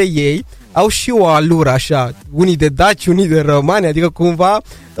mulți dintre ei au și o alură așa, unii de daci, unii de romani, adică cumva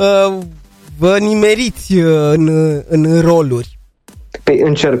vă nimeriți în roluri. Păi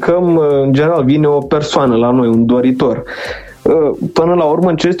încercăm, în general vine o persoană la noi, un doritor. Până la urmă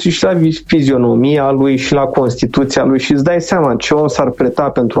încerci și la fizionomia lui și la constituția lui și îți dai seama ce om s-ar preta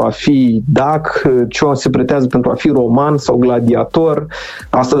pentru a fi dac, ce om se pretează pentru a fi roman sau gladiator.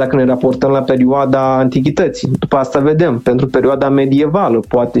 Asta dacă ne raportăm la perioada antichității. După asta vedem, pentru perioada medievală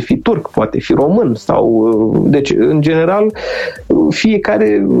poate fi turc, poate fi român sau... Deci, în general,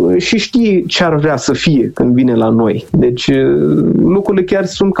 fiecare și știe ce ar vrea să fie când vine la noi. Deci, lucrurile chiar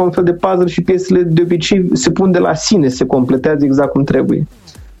sunt ca un fel de puzzle și piesele de obicei se pun de la sine, se completează exact cum trebuie.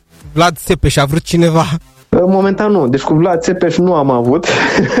 Vlad Țepeș a vrut cineva? Momentan nu. Deci cu Vlad Țepeș nu am avut.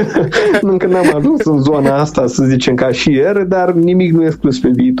 Încă n-am ajuns în zona asta, să zicem, ca și ieri, dar nimic nu e exclus pe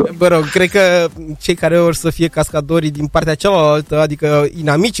viitor. Bă rog, cred că cei care or să fie cascadorii din partea cealaltă, adică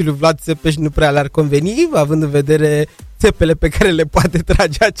inamicii lui Vlad Țepeș, nu prea le-ar conveni, având în vedere țepele pe care le poate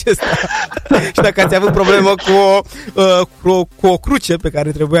trage acesta. Și dacă ați avut problemă cu o cruce pe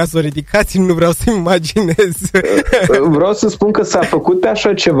care trebuia să o ridicați, nu vreau să-mi imaginez. Vreau să spun că s-a făcut pe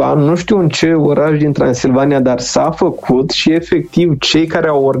așa ceva, nu știu în ce oraș din Transilvania, dar s-a făcut și efectiv cei care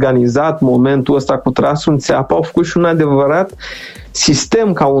au organizat momentul ăsta cu trasul în țeapă au făcut și un adevărat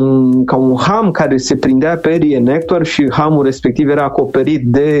sistem ca un ham care se prindea pe reenector și hamul respectiv era acoperit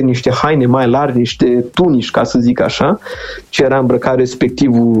de niște haine mai largi, niște tunici, ca să zic așa, ce era îmbrăcat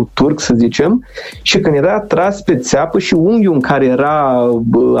respectivul turc, să zicem, și când era tras pe țeapă și unghiul în care era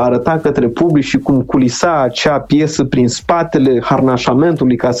arătat către public și cum culisa acea piesă prin spatele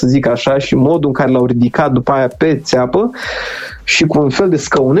harnașamentului, ca să zic așa, și modul în care l-au ridicat după aia pe țeapă și cu un fel de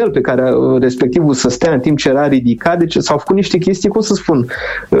scăunel pe care respectivul să stea în timp ce era ridicat. Deci s-au făcut niște chestii, cum să spun,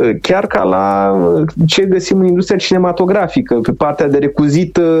 chiar ca la ce găsim în industria cinematografică, pe partea de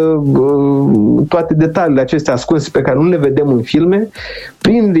recuzită, toate detaliile acestea ascunse pe care nu le vedem în filme.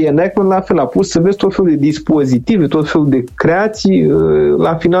 Prin reenactment, la fel, a pus să vezi tot felul de dispozitive, tot felul de creații,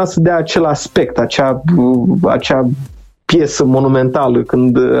 la final să dea acel aspect, acea piesă monumentală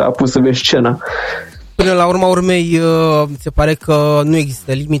când a pus să vezi scena. Până la urma urmei, se pare că nu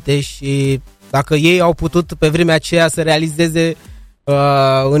există limite și dacă ei au putut pe vremea aceea să realizeze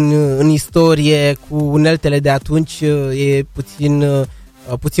în istorie cu uneltele de atunci, e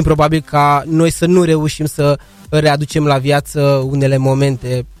puțin probabil ca noi să nu reușim să readucem la viață unele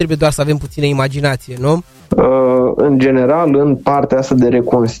momente. Trebuie doar să avem puțină imaginație, nu? În general, în partea asta de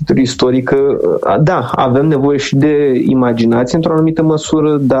reconstituire istorică, da, avem nevoie și de imaginație într-o anumită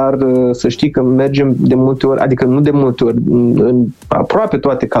măsură, dar să știi că mergem de multe ori, adică nu de multe ori, în aproape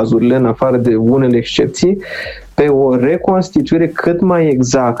toate cazurile, în afară de unele excepții, pe o reconstituire cât mai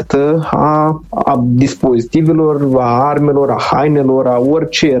exactă a dispozitivelor, a armelor, a hainelor, a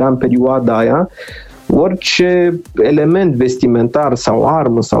orice era în perioada aia, orice element vestimentar sau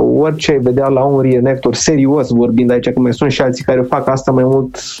armă sau orice ai vedea la un reenactor serios, vorbind aici, că mai sunt și alții care fac asta mai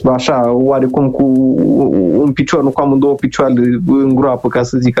mult așa, oarecum cu un picior, nu cu amândouă picioare în groapă, ca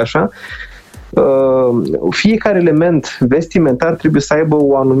să zic așa. Fiecare element vestimentar trebuie să aibă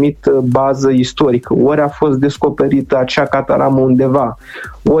o anumită bază istorică. Ori a fost descoperită acea cataramă undeva,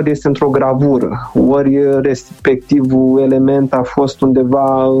 ori este într-o gravură, ori respectivul element a fost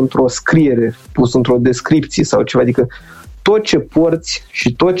undeva într-o scriere, pus într-o descripție sau ceva. Adică tot ce porți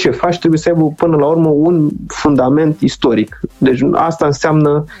și tot ce faci trebuie să aibă până la urmă un fundament istoric. Deci asta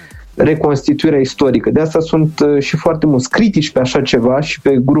înseamnă reconstituirea istorică. De asta sunt și foarte mulți critici pe așa ceva și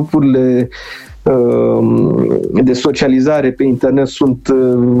pe grupurile de socializare pe internet sunt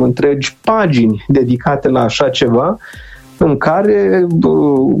întregi pagini dedicate la așa ceva, în care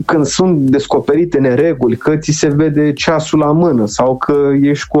când sunt descoperite nereguli, că ți se vede ceasul la mână sau că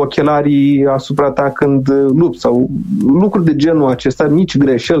ești cu ochelarii asupra ta când lupți sau lucruri de genul acesta, nici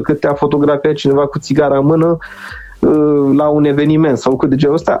greșel, că te-a fotografiat cineva cu țigara în mână la un eveniment sau lucruri de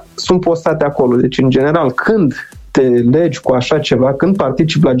genul ăsta, sunt postate acolo. Deci, în general, când te legi cu așa ceva, când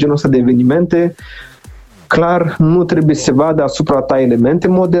participi la genul ăsta de evenimente, clar, nu trebuie să se vadă asupra ta elemente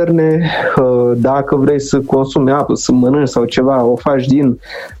moderne. Dacă vrei să consumi apă, să mănânci sau ceva, o faci din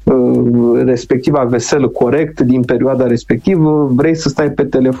respectiva veselă corect, din perioada respectivă, vrei să stai pe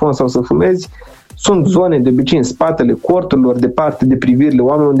telefon sau să fumezi, sunt zone de obicei în spatele corturilor, departe de privirile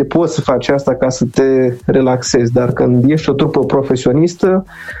oamenilor, unde poți să faci asta ca să te relaxezi. Dar când ești o trupă profesionistă,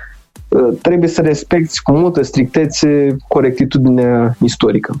 trebuie să respecti cu multă strictețe corectitudinea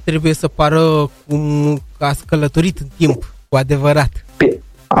istorică. Trebuie să pară cum că ați călătorit în timp, cu adevărat.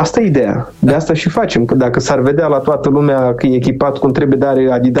 Asta e ideea. De asta și facem. Că dacă s-ar vedea la toată lumea că e echipat cum trebuie, de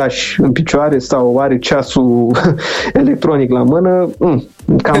are Adidas în picioare sau are ceasul electronic la mână,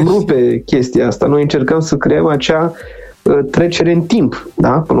 cam rupe chestia asta. Noi încercăm să creăm acea trecere în timp. Da?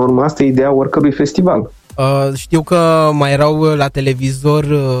 Până la urmă, asta e ideea oricărui festival. Știu că mai erau la televizor,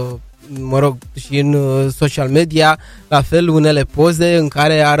 mă rog, și în social media, la fel, unele poze în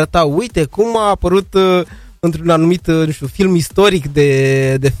care arătau, uite cum a apărut într-un anumit, nu știu, film istoric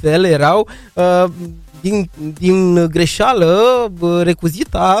de fel, erau din greșeală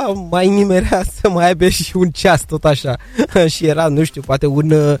recuzita mai nimerea să mai aibă și un ceas, tot așa. Și era, nu știu, poate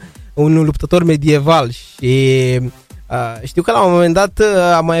un luptător medieval și știu că la un moment dat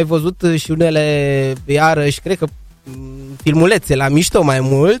am mai văzut și unele, iarăși, cred că filmulețe la mișto mai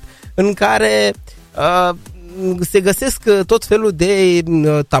mult, în care se găsesc tot felul de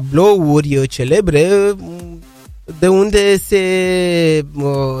tablouri celebre de unde se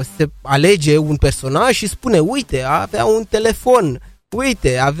alege un personaj și spune, uite, avea un telefon,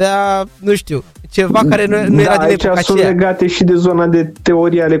 uite, avea, nu știu, ceva care nu era din epoca aceea. Sunt legate și de zona de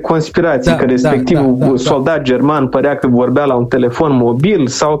teorie ale conspirației, că respectivul soldat german părea că vorbea la un telefon mobil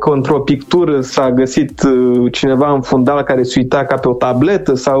sau că într-o pictură s-a găsit cineva în fundal care se uita ca pe o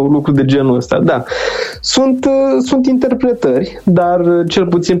tabletă sau lucruri de genul ăsta. Da. Sunt interpretări, dar cel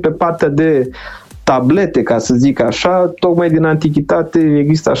puțin pe partea de tablete, ca să zic așa, tocmai din antichitate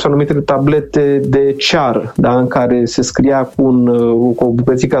există așa numitele tablete de ceară, da, în care se scria cu o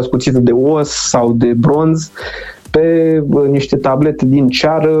bucățică ascuțită de os sau de bronz pe niște tablete din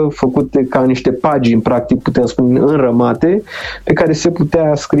ceară făcute ca niște pagini, practic putem spune înrămate, pe care se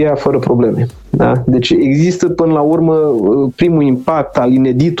putea scria fără probleme. Da? Deci există până la urmă primul impact al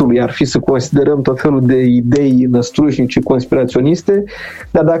ineditului ar fi să considerăm tot felul de idei năstrușnice conspiraționiste,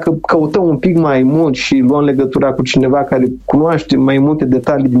 dar dacă căutăm un pic mai mult și luăm legătura cu cineva care cunoaște mai multe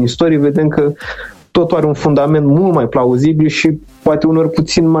detalii din istorie, vedem că totul are un fundament mult mai plauzibil și poate uneori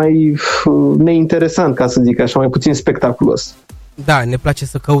puțin mai neinteresant, ca să zic așa, mai puțin spectaculos. Da, ne place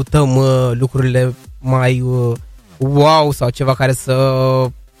să căutăm lucrurile mai wow sau ceva care să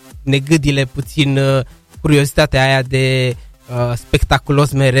ne gâdile puțin curiozitatea aia de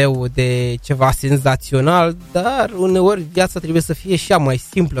spectaculos mereu, de ceva senzațional, dar uneori viața trebuie să fie și ea mai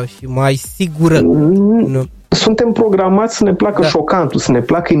simplă și mai sigură. Nu? Suntem programați să ne placă șocantul, să ne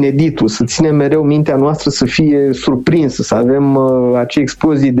placă ineditul, să ținem mereu mintea noastră să fie surprinsă, să avem acea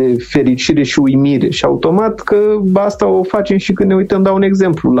explozii de fericire și uimire și automat că asta o facem și când ne uităm, dau un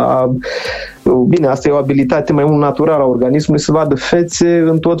exemplu bine, asta e o abilitate mai mult naturală a organismului, să vadă fețe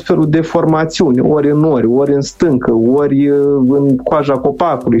în tot felul de formațiuni, ori în nori, ori în stâncă, ori în coaja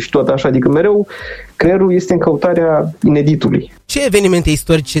copacului și tot așa, adică mereu creierul este în căutarea ineditului. Ce evenimente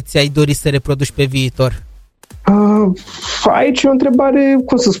istorice ți-ai dori să reproduci pe viitor? Aici e o întrebare,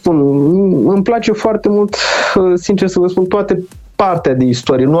 cum să spun, îmi place foarte mult, sincer să vă spun, toate partea de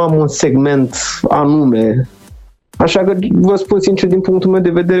istorie, nu am un segment anume. Așa că vă spun sincer, din punctul meu de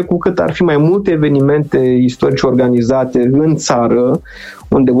vedere, cu cât ar fi mai multe evenimente istorice organizate în țară,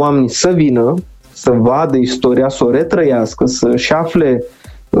 unde oamenii să vină, să vadă istoria, să o retrăiască, să-și afle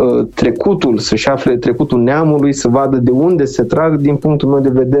trecutul, să-și afle trecutul neamului, să vadă de unde se trag, din punctul meu de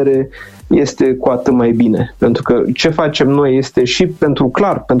vedere, este cu atât mai bine. Pentru că ce facem noi este și pentru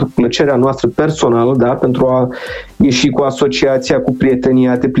plăcerea noastră personală, da? Pentru a ieși cu asociația, cu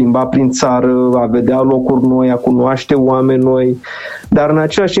prietenia, a te plimba prin țară, a vedea locuri noi, a cunoaște oameni noi, dar în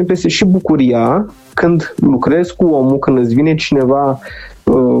același timp este și bucuria când lucrezi cu omul, când îți vine cineva,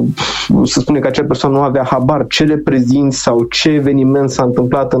 să spune că acea persoană nu avea habar ce reprezinți sau ce eveniment s-a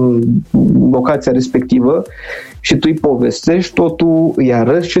întâmplat în locația respectivă și tu îi povestești totul, îi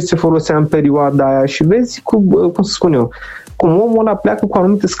arăți ce se folosea în perioada aia și vezi cum să spun eu, cum omul ăla pleacă cu o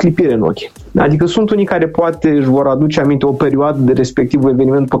anumită sclipire în ochi. Adică sunt unii care poate își vor aduce aminte o perioadă de respectivul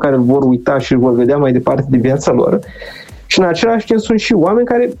eveniment pe care îl vor uita și îl vor vedea mai departe de viața lor și în același timp sunt și oameni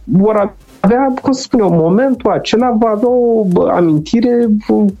care vor avea, cum să spun eu, momentul acela va avea o amintire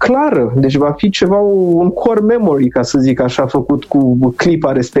clară. Deci va fi ceva, un core memory, ca să zic așa, făcut cu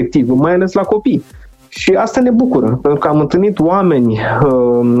clipa respectivă, mai ales la copii. Și asta ne bucură, pentru că am întâlnit oameni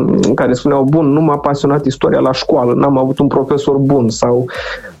care spuneau, bun, nu m-a pasionat istoria la școală, n-am avut un profesor bun sau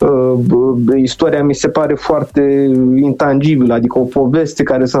istoria mi se pare foarte intangibilă, adică o poveste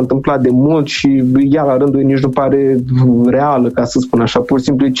care s-a întâmplat de mult și ea la rândul ei nici nu pare reală, ca să spun așa, pur și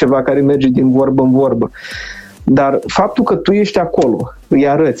simplu e ceva care merge din vorbă în vorbă. Dar faptul că tu ești acolo, îi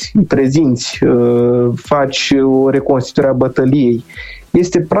arăți, îi prezinți, faci o reconstituire a bătăliei,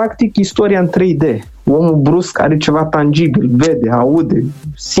 este practic istoria în 3D. Omul brusc are ceva tangibil, vede, aude,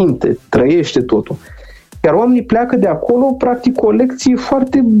 simte, trăiește totul. Iar oamenii pleacă de acolo, practic, cu o lecție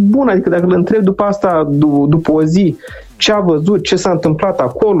foarte bună. Adică dacă îl întreb după asta, după o zi, ce a văzut, ce s-a întâmplat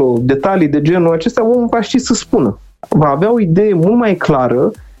acolo, detalii de genul acesta, omul va ști să spună. Va avea o idee mult mai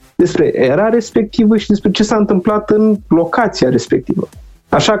clară despre era respectivă și despre ce s-a întâmplat în locația respectivă.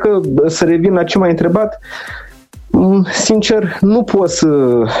 Așa că, să revin la ce m-ai întrebat, sincer, nu pot să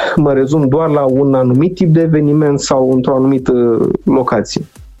mă rezum doar la un anumit tip de eveniment sau într-o anumită locație.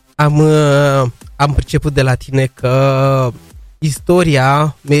 Am perceput de la tine că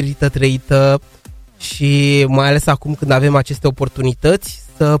istoria merită trăită și mai ales acum când avem aceste oportunități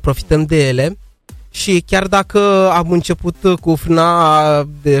să profităm de ele. Și chiar dacă am început cu frâna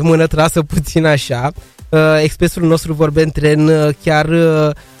de mână trasă puțin așa, expresul nostru Vorbe'n Tren chiar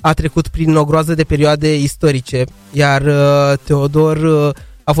a trecut prin o groază de perioade istorice, iar Theodor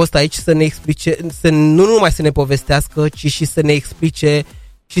a fost aici să ne explice, nu numai să ne povestească, ci și să ne explice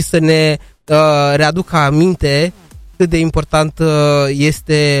și să ne readucă aminte cât de important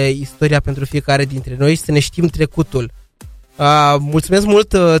este istoria pentru fiecare dintre noi și să ne știm trecutul. Mulțumesc mult,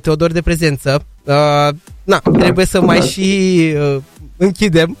 Theodor, de prezență. Trebuie să mai și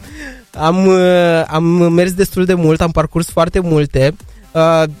închidem. Am mers destul de mult, am parcurs foarte multe.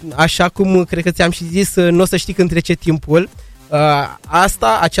 Așa cum cred că ți-am și zis, nu o să știi când trece timpul.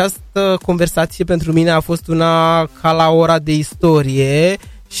 Această conversație pentru mine a fost una ca la ora de istorie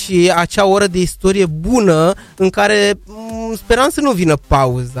și acea oră de istorie bună în care speram să nu vină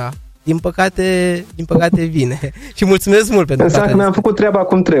pauza. Din păcate vine. Și mulțumesc mult pentru exact, ne-am făcut treaba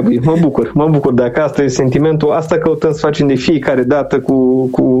cum trebuie. Mă bucur dacă asta e sentimentul. Asta căutăm să facem de fiecare dată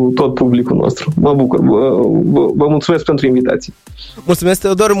cu tot publicul nostru. Mă bucur. Vă mulțumesc pentru invitație. Mulțumesc,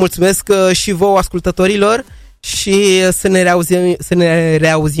 Theodor, mulțumesc și vouă ascultătorilor și să ne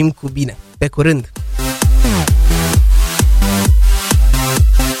reauzim cu bine. Pe curând!